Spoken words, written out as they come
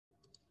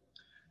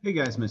Hey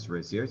guys, Mr.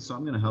 Riz here. So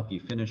I'm going to help you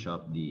finish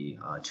up the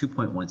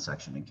 2.1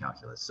 section in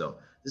calculus. So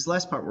this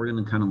last part, we're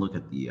going to kind of look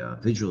at the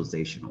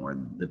visualization or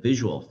the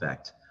visual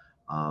effect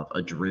of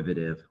a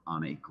derivative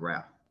on a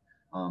graph.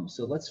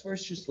 So let's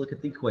first just look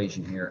at the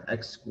equation here,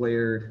 x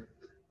squared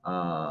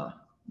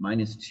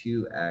minus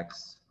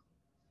 2x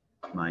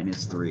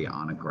minus 3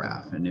 on a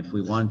graph. And if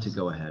we wanted to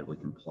go ahead, we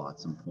can plot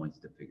some points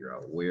to figure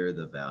out where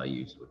the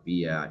values would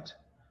be at.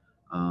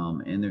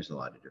 And there's a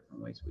lot of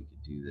different ways we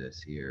could do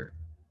this here.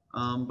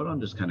 But I'll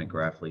just kind of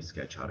graphically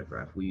sketch out a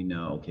graph. We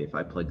know, okay, if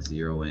I plug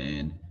 0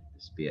 in,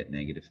 this would be at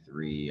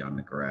 -3 on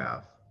the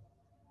graph.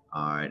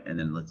 All right, and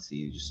then let's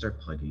see, just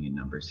start plugging in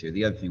numbers here.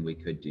 The other thing we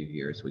could do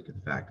here is we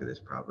could factor this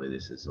probably.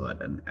 This is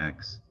what, an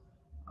x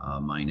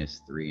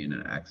minus 3 and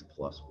an x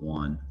plus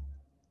 1.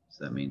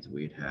 So that means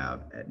we'd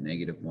have at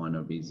 -1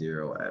 would be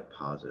 0, at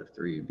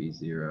 +3 would be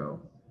 0.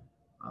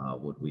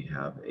 Would we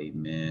have a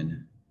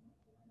min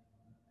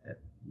at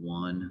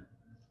 1?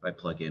 If I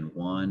plug in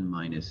 1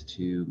 minus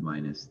 2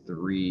 minus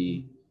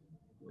 3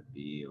 would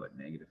be what,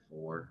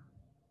 -4.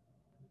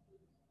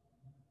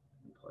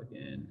 Plug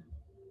in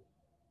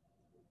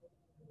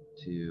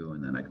 2,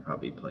 and then I could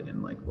probably plug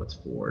in like what's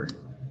 4.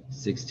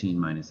 16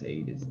 minus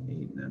 8 is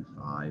 8, and then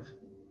 5.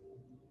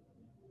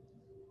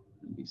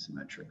 It'd be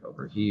symmetric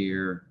over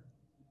here.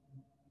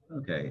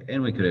 Okay,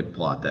 and we could have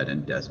plot that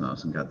in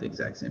Desmos and got the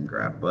exact same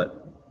graph, but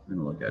I'm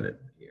gonna look at it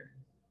here.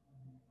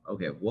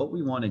 Okay, what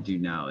we want to do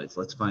now is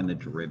let's find the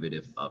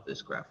derivative of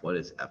this graph. What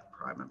is f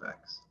prime of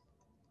x?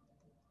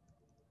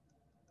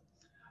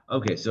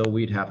 Okay, so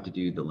we'd have to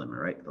do the limit,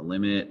 right? The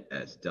limit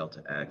as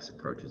delta x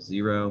approaches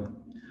 0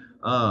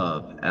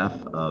 of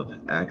f of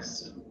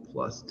x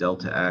plus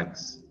delta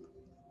x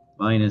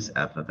minus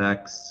f of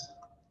x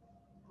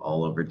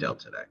all over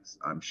delta x.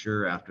 I'm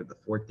sure after the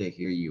fourth day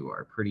here, you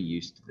are pretty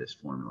used to this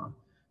formula.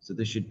 So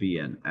this should be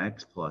an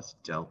x plus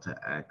delta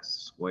x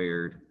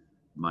squared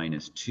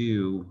minus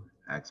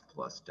 2x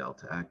plus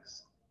delta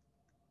x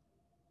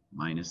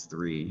minus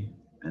 3,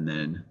 and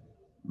then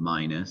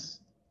minus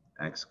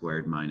x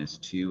squared minus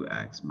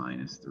 2x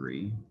minus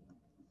 3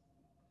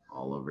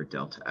 all over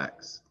delta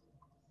x.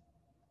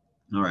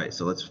 All right,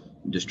 so let's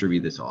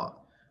distribute this off.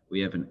 We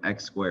have an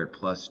x squared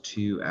plus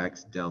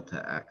 2x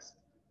delta x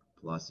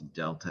plus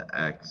delta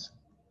x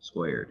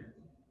squared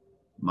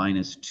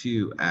minus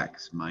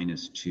 2x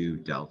minus 2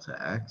 delta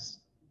x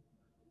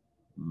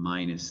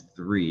minus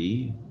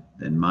 3,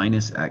 then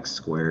minus x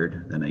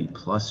squared, then a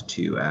plus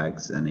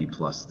 2x, and a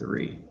plus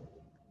 3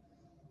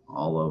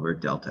 all over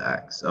delta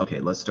x. Okay,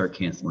 let's start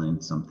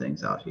canceling some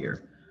things out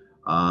here.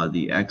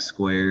 The x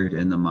squared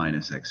and the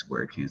minus x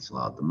squared cancel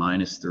out. The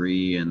minus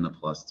 3 and the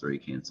plus 3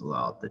 cancel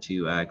out. The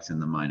 2x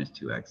and the minus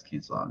 2x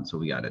cancel out. And so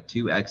we got a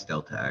 2x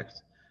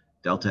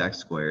delta x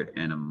squared,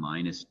 and a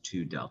minus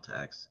 2 delta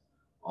x.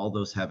 All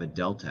those have a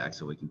delta x,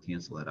 so we can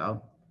cancel it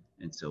out.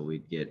 And so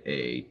we'd get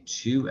a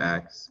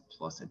 2x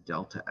plus a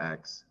delta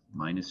x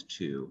minus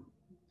 2.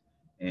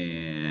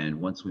 And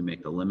once we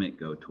make the limit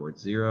go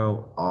towards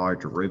 0, our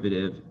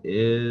derivative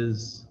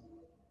is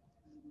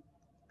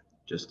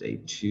just a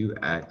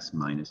 2x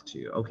minus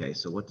 2. Okay,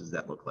 so what does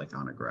that look like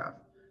on a graph?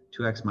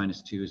 2x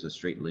minus 2 is a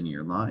straight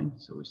linear line.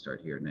 So we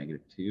start here at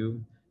 -2,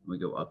 and we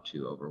go up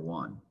 2 over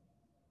 1.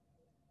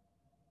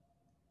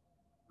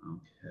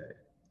 Okay,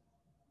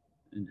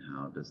 and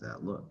how does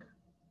that look?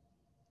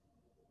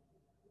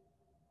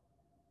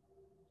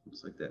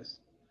 Looks like this.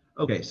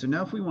 Okay, so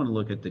now if we want to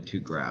look at the two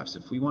graphs,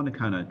 if we want to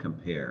kind of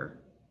compare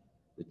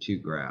the two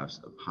graphs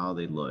of how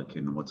they look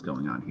and what's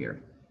going on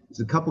here,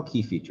 there's a couple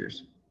key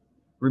features.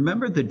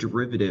 Remember, the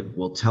derivative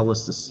will tell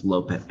us the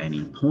slope at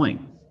any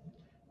point.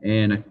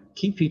 And a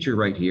key feature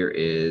right here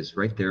is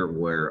right there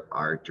where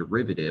our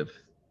derivative,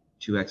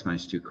 2x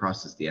minus 2,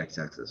 crosses the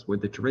x-axis, where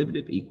the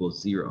derivative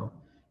equals 0.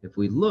 If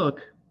we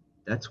look,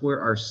 that's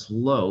where our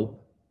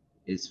slope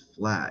is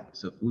flat.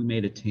 So if we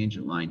made a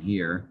tangent line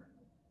here,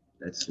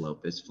 that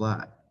slope is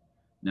flat.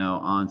 Now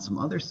on some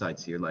other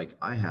sides here, like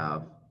I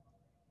have,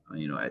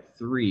 at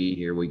 3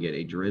 here, we get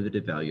a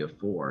derivative value of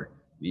 4,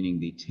 meaning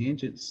the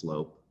tangent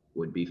slope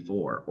would be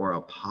 4, or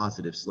a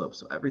positive slope.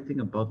 So everything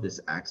above this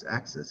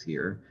x-axis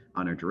here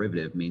on our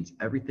derivative means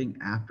everything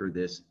after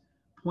this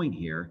point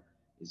here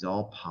is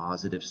all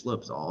positive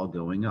slopes, all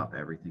going up.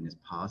 Everything is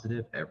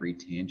positive. Every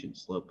tangent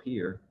slope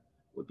here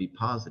would be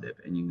positive.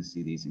 And you can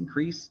see these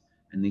increase,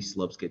 and these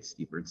slopes get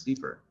steeper and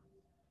steeper.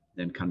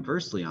 Then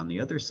conversely, on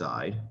the other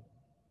side,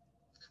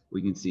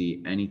 we can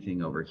see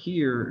anything over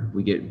here,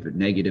 we get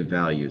negative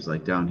values.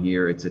 Like down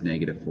here, it's a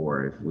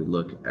 -4. If we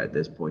look at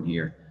this point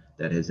here,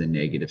 that has a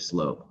negative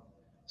slope.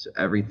 So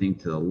everything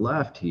to the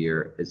left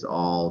here is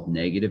all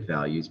negative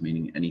values,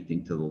 meaning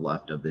anything to the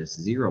left of this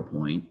 0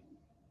 point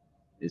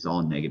is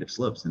all negative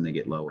slopes, and they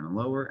get lower and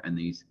lower, and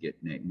these get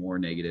more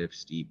negative,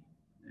 steep,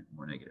 and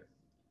more negative.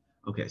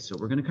 Okay, so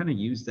we're going to kind of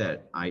use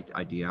that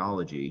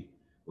ideology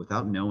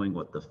without knowing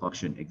what the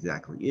function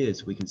exactly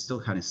is. We can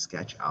still kind of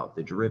sketch out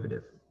the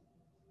derivative.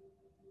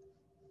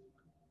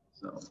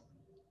 So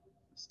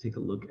let's take a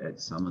look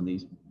at some of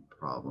these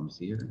problems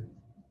here.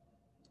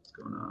 What's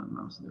going on,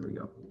 mouse? There we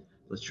go.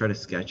 Let's try to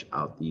sketch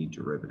out the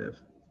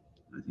derivative.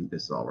 I think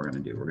this is all we're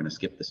going to do. We're going to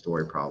skip the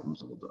story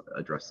problems and we'll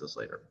address this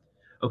later.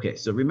 Okay,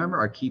 so remember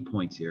our key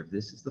points here. If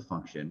this is the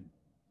function,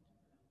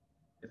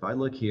 if I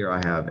look here,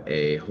 I have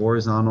a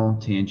horizontal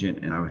tangent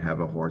and I would have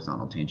a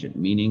horizontal tangent,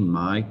 meaning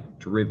my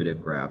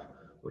derivative graph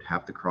would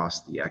have to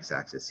cross the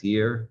x-axis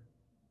here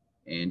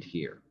and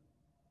here.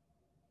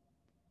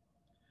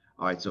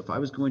 All right, so if I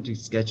was going to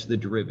sketch the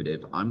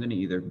derivative, I'm going to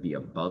either be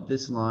above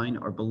this line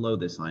or below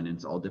this line, and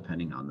it's all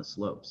depending on the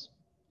slopes.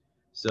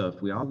 So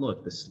if we all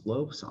look, the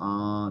slopes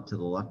to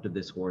the left of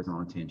this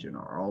horizontal tangent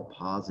are all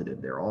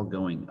positive. They're all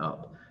going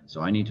up.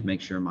 So I need to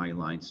make sure my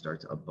line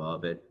starts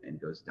above it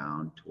and goes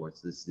down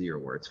towards this 0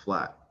 where it's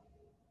flat.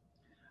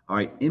 All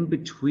right, in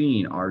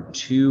between our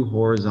two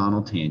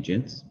horizontal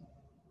tangents,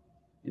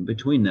 in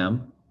between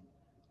them,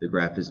 the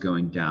graph is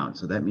going down.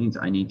 So that means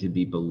I need to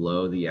be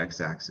below the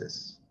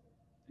x-axis.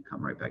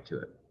 Come right back to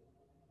it.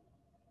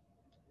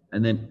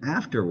 And then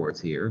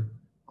afterwards here,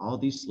 all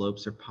these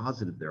slopes are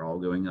positive. They're all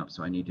going up.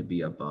 So I need to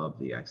be above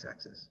the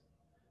x-axis.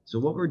 So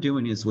what we're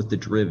doing is with the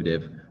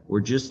derivative,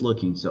 we're just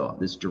looking. So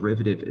this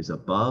derivative is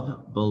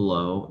above,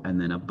 below, and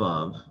then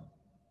above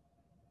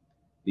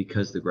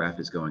because the graph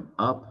is going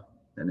up,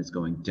 then it's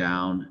going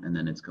down, and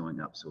then it's going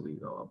up. So we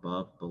go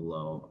above,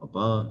 below,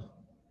 above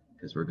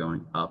because we're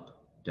going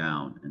up,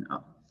 down, and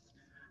up.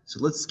 So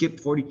let's skip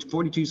 40.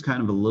 42 is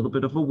kind of a little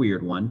bit of a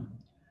weird one.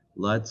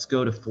 Let's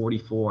go to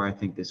 44. I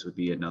think this would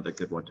be another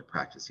good one to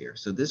practice here.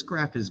 So this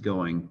graph is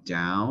going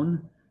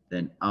down,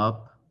 then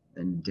up,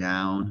 then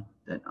down,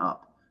 then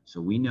up.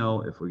 So we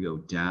know if we go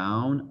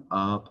down,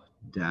 up,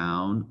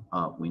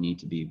 we need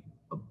to be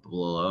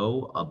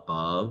below,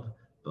 above,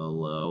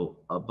 below,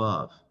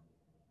 above.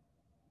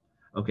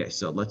 Okay,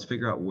 so let's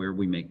figure out where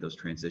we make those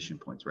transition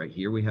points. Right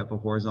here we have a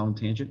horizontal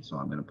tangent, so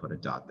I'm going to put a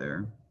dot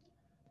there.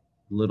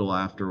 Little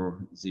after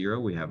 0,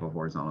 we have a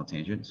horizontal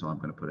tangent, so I'm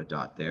going to put a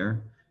dot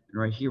there. And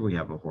right here we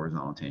have a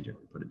horizontal tangent.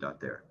 We put a dot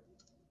there.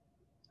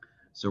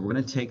 So we're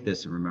going to take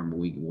this, and remember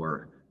we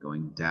were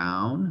going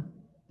down,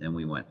 then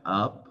we went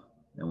up,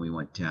 then we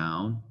went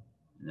down,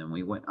 and then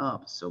we went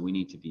up. So we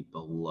need to be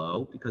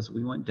below because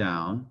we went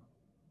down,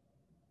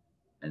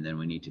 and then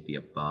we need to be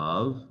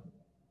above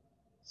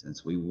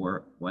since we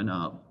went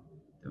up.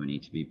 Then we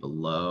need to be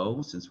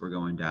below since we're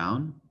going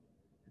down,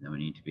 and then we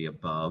need to be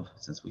above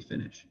since we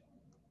finish.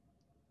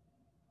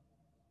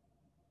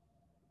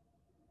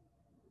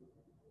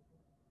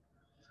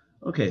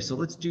 Okay, so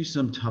let's do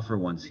some tougher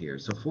ones here.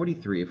 So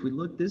 43, if we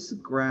look, this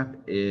graph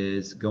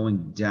is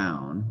going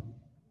down,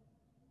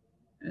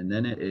 and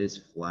then it is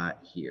flat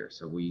here.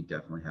 So we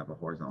definitely have a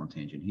horizontal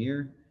tangent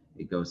here.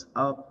 It goes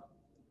up,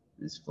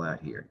 and it's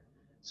flat here.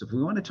 So if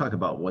we want to talk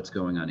about what's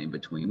going on in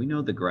between, we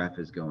know the graph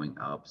is going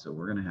up, so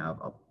we're going to have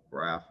a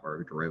graph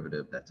or a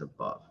derivative that's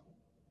above.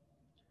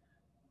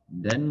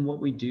 Then what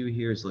we do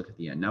here is look at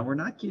the end. Now we're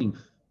not getting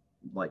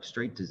like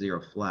straight to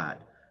 0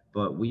 flat,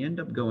 but we end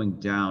up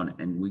going down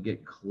and we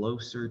get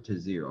closer to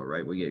 0,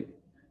 right?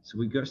 So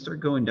we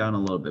start going down a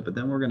little bit, but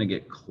then we're going to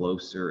get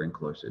closer and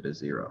closer to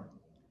 0.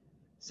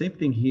 Same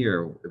thing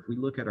here. If we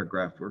look at our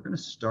graph, we're going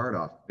to start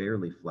off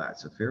fairly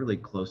flat, so fairly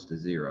close to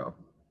 0.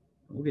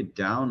 We'll get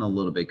down a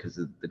little bit because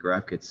the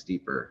graph gets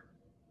steeper,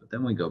 but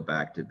then we go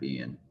back to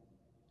being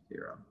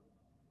 0.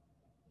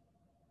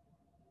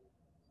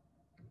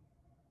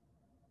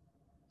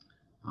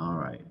 All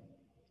right.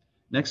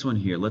 Next one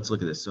here, let's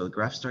look at this. So the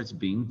graph starts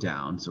being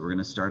down. So we're going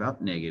to start out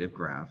negative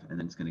graph, and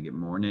then it's going to get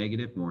more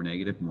negative, more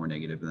negative, more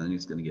negative, and then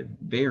it's going to get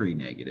very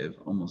negative,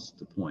 almost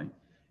to the point.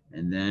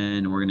 And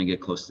then we're going to get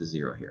close to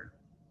 0 here.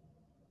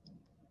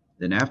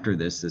 Then after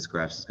this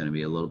graph is going to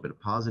be a little bit of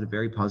positive,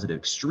 very positive,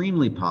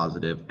 extremely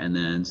positive, and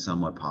then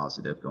somewhat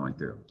positive going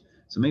through.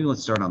 So maybe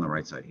let's start on the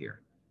right side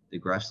here. The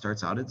graph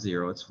starts out at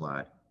 0, it's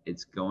flat.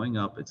 It's going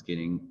up, it's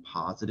getting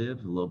positive,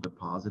 a little bit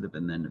positive,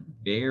 and then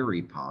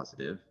very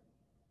positive.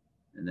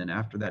 And then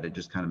after that, it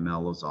just kind of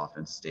mellows off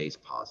and stays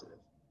positive.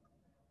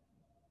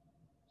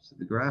 So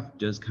the graph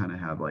does kind of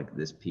have like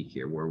this peak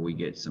here where we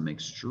get some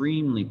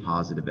extremely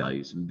positive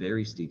values, some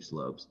very steep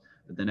slopes.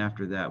 But then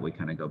after that, we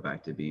kind of go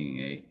back to being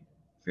a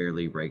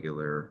fairly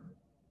regular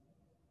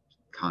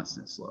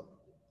constant slope.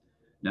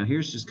 Now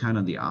here's just kind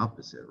of the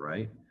opposite,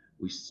 right?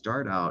 We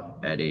start out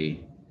at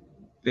a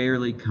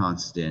fairly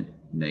constant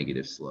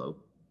negative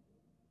slope,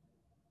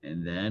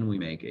 and then we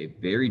make a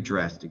very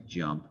drastic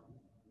jump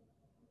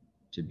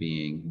to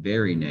being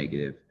very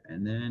negative,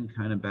 and then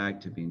kind of back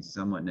to being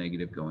somewhat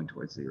negative going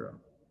towards 0.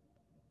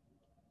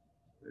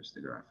 There's the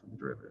graph of the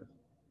derivative.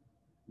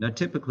 Now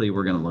typically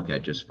we're going to look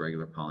at just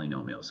regular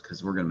polynomials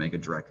because we're going to make a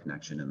direct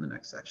connection in the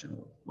next section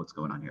with what's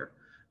going on here.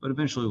 But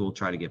eventually we'll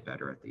try to get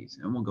better at these,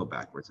 and we'll go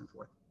backwards and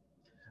forth.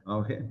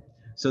 Okay,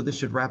 so this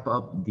should wrap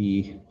up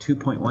the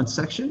 2.1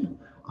 section.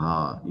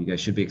 You guys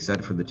should be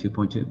excited for the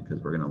 2.2 because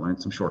we're going to learn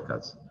some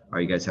shortcuts. All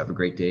right, you guys have a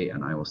great day,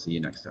 and I will see you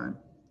next time.